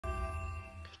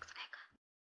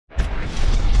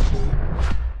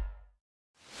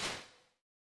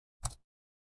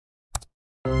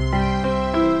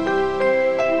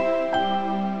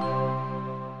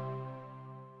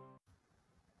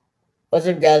What's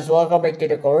up guys, welcome back to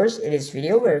the course. In this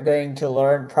video, we're going to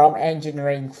learn prompt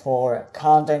engineering for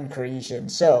content creation.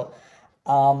 So,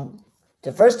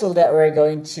 the first tool that we're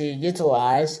going to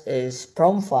utilize is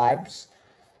prompt vibes.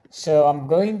 So I'm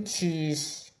going to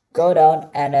go down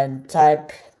and then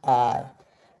type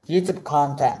YouTube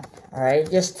content.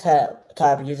 Alright, just type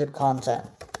YouTube content.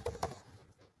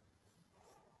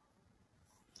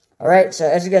 Alright, so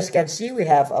as you guys can see, we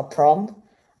have a prompt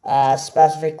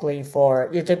specifically for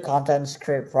YouTube content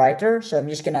script writer. So I'm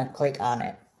just gonna click on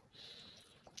it.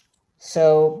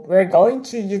 So we're going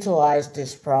to utilize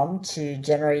this prompt to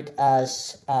generate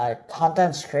us a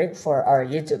content script for our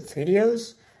YouTube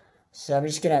videos. So I'm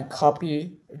just gonna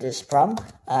copy this prompt.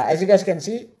 As you guys can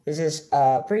see, this is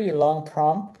a pretty long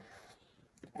prompt,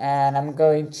 and I'm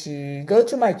going to go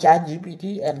to my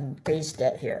ChatGPT and paste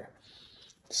that here.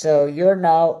 So you're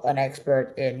now an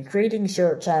expert in creating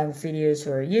short-time videos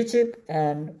for YouTube,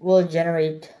 and will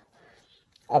generate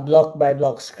a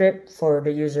block-by-block script for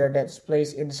the user that's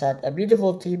placed inside a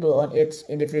beautiful table on its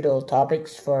individual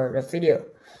topics for the video.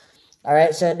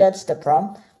 Alright, so that's the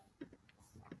prompt.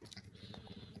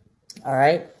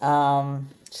 Alright,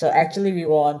 so actually we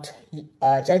want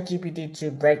ChatGPT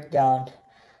to break down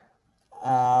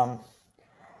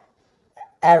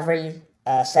every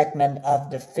segment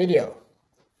of the video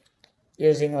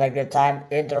using like the time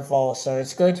interval, so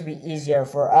it's going to be easier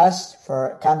for us,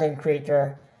 for content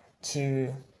creator,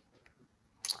 to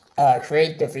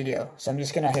create the video. So I'm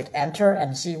just gonna hit enter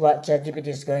and see what ChatGPT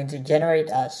is going to generate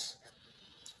us.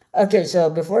 Okay, so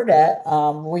before that,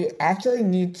 we actually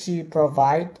need to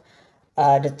provide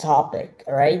the topic,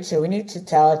 right? So we need to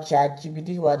tell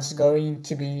ChatGPT what's going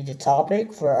to be the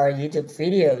topic for our YouTube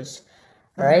videos,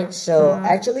 right? So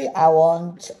actually I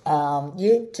want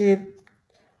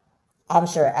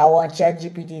I want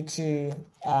ChatGPT to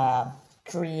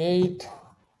create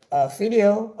a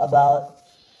video about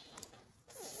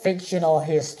fictional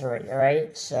history,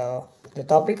 right? So the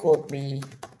topic will be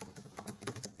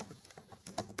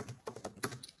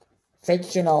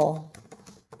fictional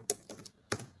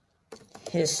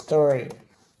history.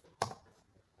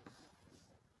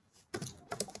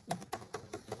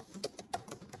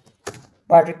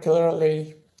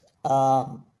 Particularly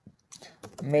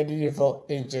medieval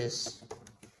ages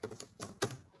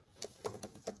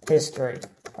history.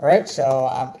 Alright, so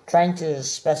I'm trying to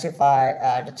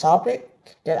specify the topic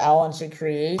that I want to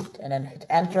create and then hit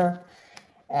enter.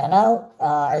 And now,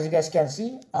 as you guys can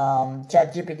see,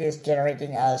 ChatGPT is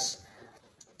generating us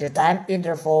the time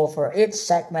interval for each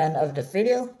segment of the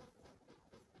video.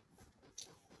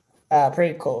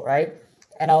 Pretty cool, right?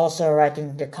 And also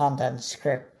writing the content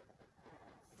script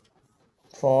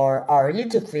for our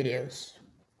YouTube videos.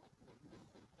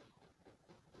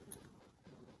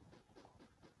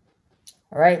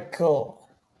 Alright, cool.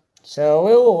 So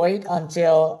we will wait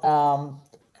until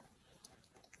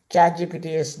ChatGPT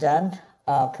is done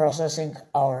processing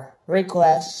our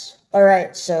requests.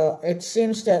 Alright, so it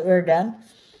seems that we're done.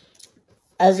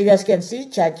 As you guys can see,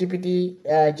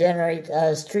 ChatGPT generates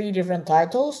us 3 different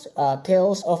titles.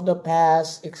 Tales of the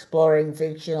Past, Exploring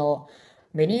Fictional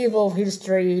Medieval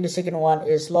History. The second one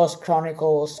is Lost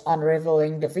Chronicles,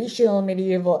 Unraveling the Fictional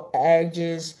Medieval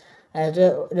Ages. And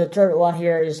the third one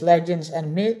here is Legends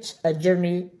and Myths, A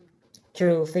Journey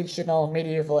Through Fictional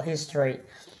Medieval History.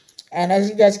 And as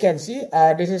you guys can see,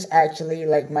 this is actually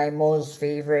like my most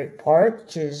favorite part,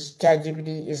 because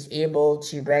ChatGPT is able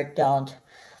to break down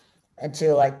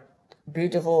into like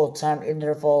beautiful time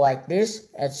interval like this.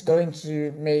 It's going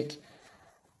to make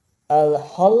a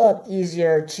whole lot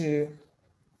easier to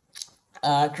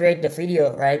create the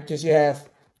video, right? Because you have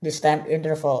this time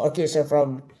interval. Okay, so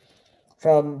from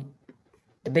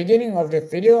the beginning of the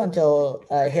video until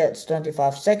it hits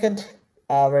 25 seconds,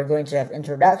 we're going to have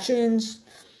introductions,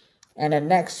 and then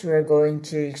next we're going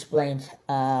to explain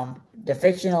the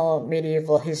fictional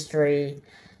medieval history,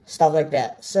 stuff like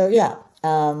that. So yeah,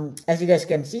 as you guys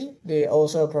can see, they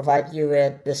also provide you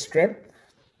with the script.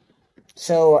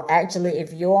 So actually,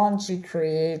 if you want to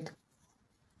create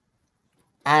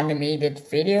animated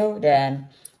video, then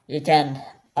you can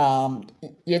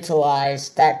utilize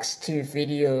text to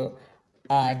video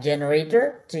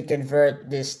generator to convert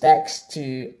this text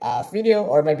to video,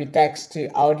 or maybe text to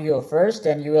audio first.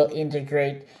 Then you will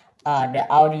integrate the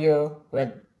audio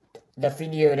with the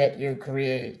video that you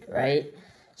create, right?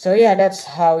 So yeah, that's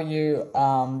how you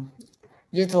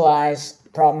utilize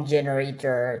prompt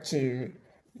generator to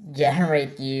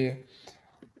generate you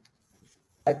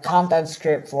a content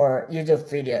script for YouTube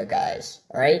video, guys.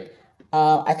 Alright,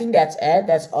 I think that's it.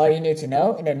 That's all you need to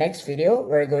know. In the next video,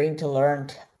 we're going to learn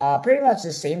pretty much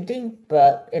the same thing,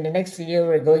 but in the next video,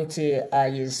 we're going to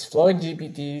use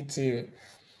FlowGPT to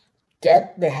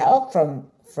get the help from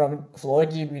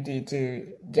FlowGPT to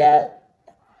get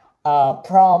a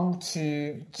prompt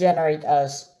to generate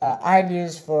us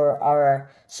ideas for our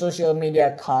social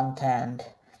media content,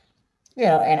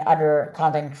 and other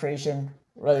content creation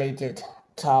related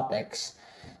topics.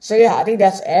 So yeah, I think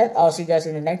that's it. I'll see you guys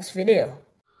in the next video.